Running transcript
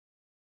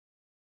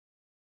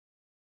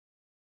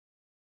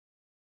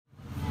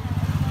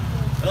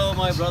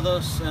my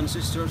brothers and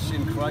sisters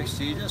in Christ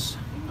Jesus.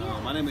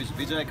 My name is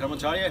Vijay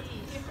Karmacharya.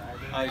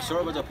 I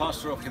serve as a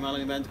pastor of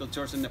Himalayan Evangelical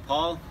Church in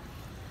Nepal,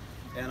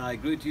 and I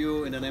greet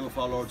you in the name of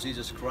our Lord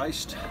Jesus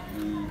Christ.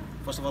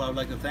 First of all, I would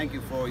like to thank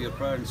you for your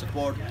prayer and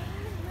support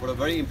for a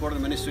very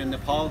important ministry in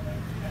Nepal.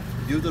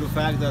 Due to the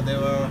fact that there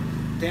were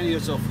 10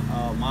 years of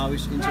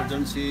Maoist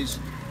insurgencies,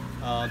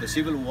 the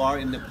civil war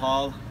in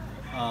Nepal,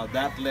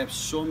 that left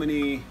so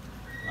many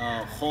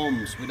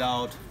homes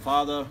without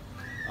father,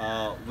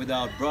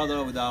 without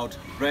brother, without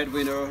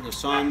breadwinner, the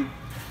son.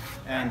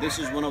 And this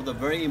is one of the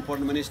very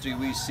important ministry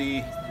we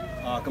see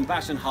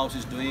Compassion House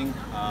is doing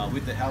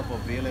with the help of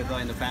Violeta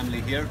and the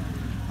family here.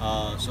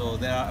 So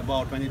there are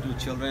about 22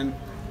 children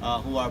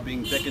who are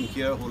being taken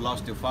care, who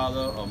lost their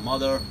father or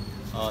mother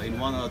in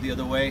one or the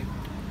other way.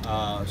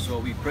 So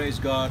we praise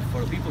God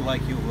for people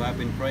like you who have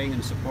been praying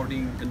and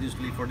supporting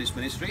continuously for this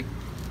ministry.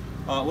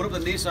 One of the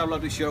needs I would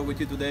like to share with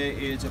you today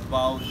is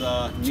about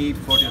the need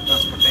for their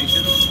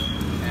transportation.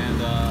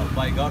 And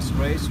by God's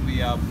grace,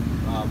 we are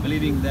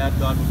believing that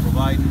God will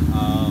provide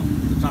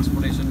the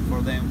transportation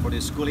for them, for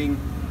their schooling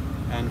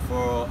and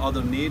for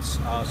other needs.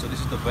 So this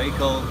is the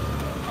vehicle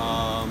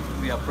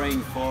we are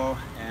praying for,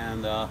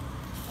 and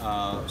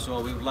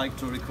so we would like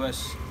to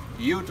request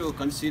you to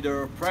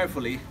consider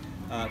prayerfully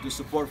to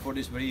support for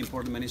this very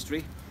important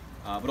ministry,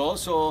 but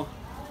also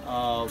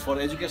for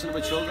the education of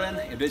the children.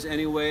 If there's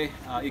any way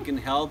you can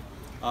help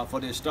for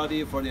their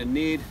study, for their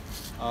need,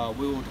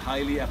 we would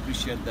highly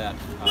appreciate that.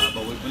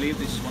 But we believe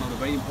this is one of the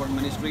very important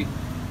ministry,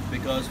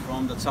 because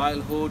from the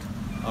childhood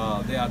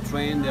they are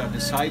trained, they are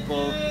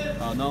discipled,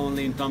 not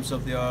only in terms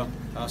of their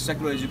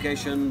secular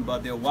education,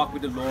 but their walk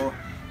with the Lord.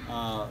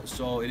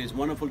 So it is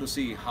wonderful to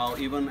see how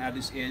even at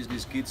this age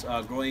these kids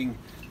are growing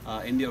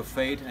in their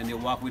faith and their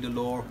walk with the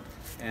Lord.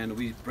 And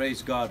we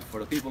praise God for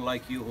the people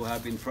like you who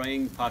have been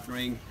praying,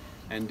 partnering,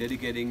 and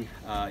dedicating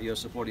your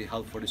support, your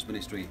help for this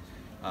ministry.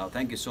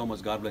 Thank you so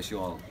much. God bless you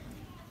all.